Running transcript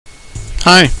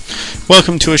Hi,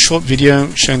 welcome to a short video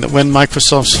showing that when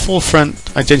Microsoft's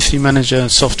Forefront Identity Manager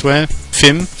software,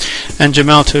 FIM, and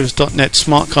Gemalto's .NET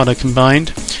Smart Card are combined,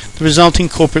 the resulting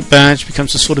corporate badge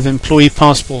becomes a sort of employee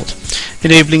passport,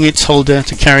 enabling its holder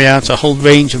to carry out a whole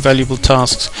range of valuable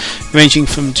tasks, ranging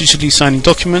from digitally signing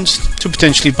documents to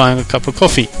potentially buying a cup of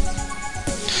coffee.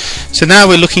 So now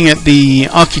we're looking at the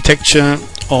architecture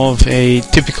of a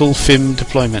typical FIM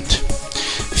deployment.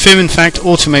 FIM in fact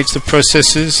automates the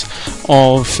processes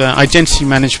of identity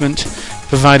management,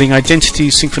 providing identity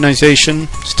synchronization,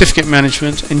 certificate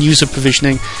management and user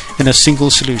provisioning in a single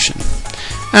solution.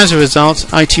 As a result,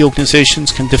 IT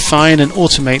organizations can define and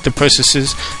automate the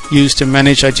processes used to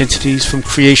manage identities from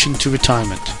creation to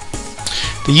retirement.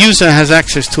 The user has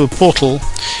access to a portal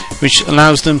which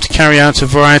allows them to carry out a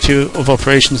variety of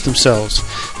operations themselves,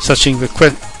 such as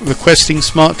requesting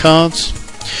smart cards,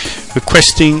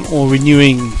 requesting or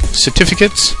renewing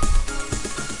certificates,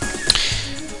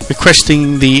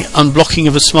 requesting the unblocking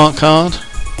of a smart card,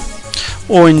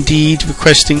 or indeed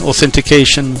requesting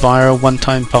authentication via a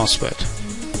one-time password.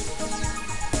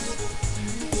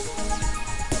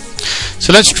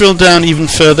 So let's drill down even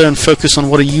further and focus on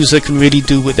what a user can really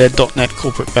do with their .NET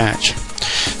corporate badge.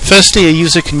 Firstly, a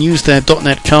user can use their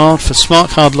 .NET card for smart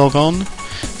card logon,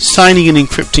 signing and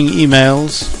encrypting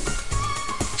emails,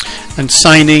 and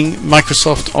signing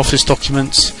Microsoft Office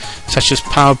documents such as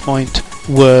PowerPoint,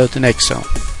 Word and Excel.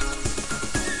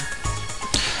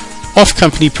 Off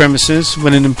company premises,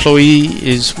 when an employee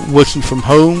is working from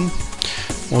home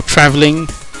or traveling,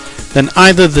 then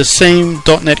either the same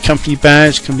 .NET company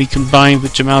badge can be combined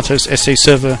with Gemalto's SA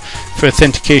server for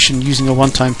authentication using a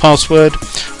one-time password,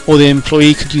 or the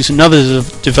employee could use another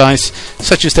device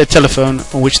such as their telephone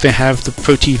on which they have the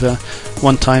Protiva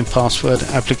one-time password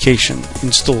application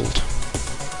installed.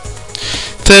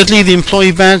 Thirdly, the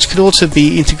employee badge could also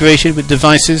be integrated with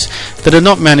devices that are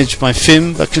not managed by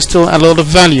FIM but can still add a lot of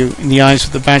value in the eyes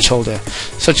of the badge holder,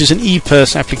 such as an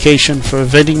e-purse application for a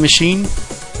vending machine,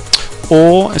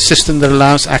 or a system that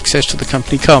allows access to the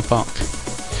company car park.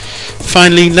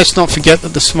 Finally, let's not forget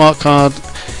that the smart card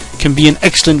can be an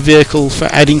excellent vehicle for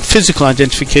adding physical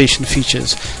identification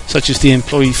features such as the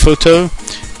employee photo,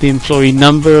 the employee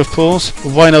number of course,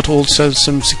 but why not also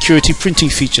some security printing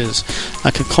features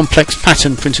like a complex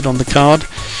pattern printed on the card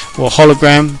or a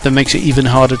hologram that makes it even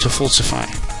harder to falsify.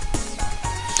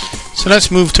 So let's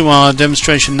move to our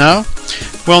demonstration now.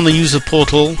 We're on the user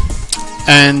portal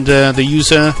and the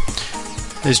user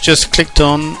has just clicked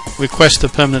on request a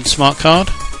permanent smart card,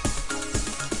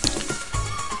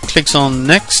 clicks on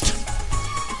next,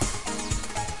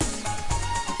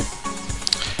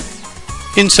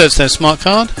 inserts their smart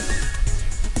card,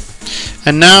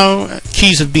 and now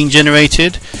keys have been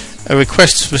generated. A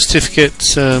request for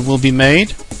certificates will be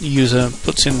made. The user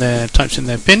types in their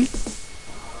PIN.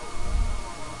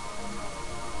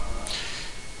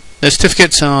 The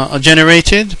certificates are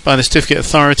generated by the certificate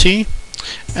authority,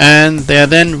 and they are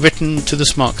then written to the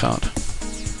smart card.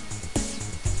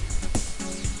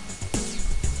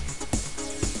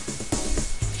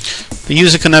 The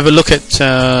user can have a look at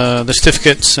the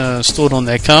certificates stored on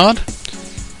their card.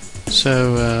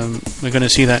 So we're going to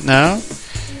see that now.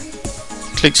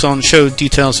 Clicks on show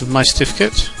details of my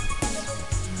certificate,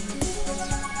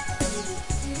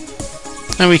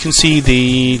 and we can see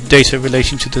the data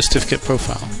relating to the certificate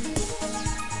profile.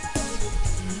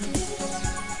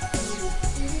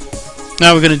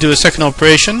 Now we're going to do a second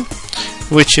operation,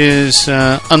 which is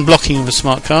unblocking of a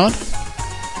smart card.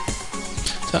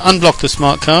 To unblock the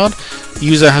smart card, the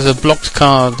user has a blocked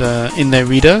card in their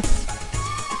reader.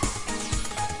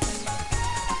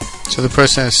 So the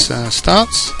process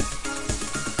starts.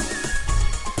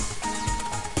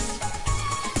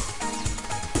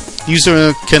 The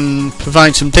user can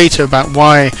provide some data about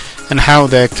why and how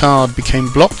their card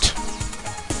became blocked.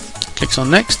 Clicks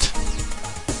on next.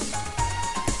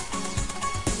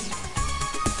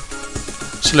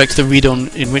 Selects the reader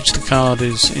in which the card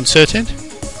is inserted,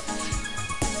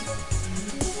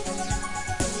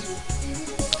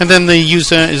 and then the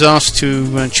user is asked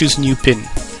to choose a new PIN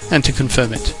and to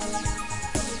confirm it.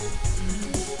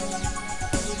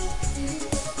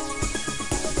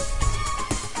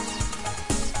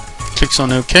 Clicks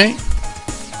on OK,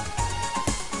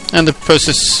 and the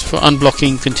process for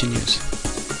unblocking continues.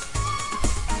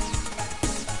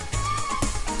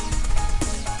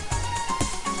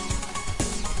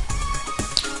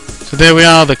 So there we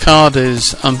are, the card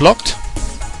is unblocked,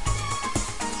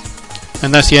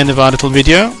 and that's the end of our little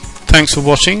video. Thanks for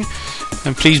watching,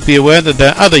 and please be aware that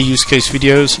there are other use case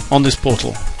videos on this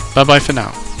portal. Bye bye for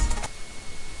now.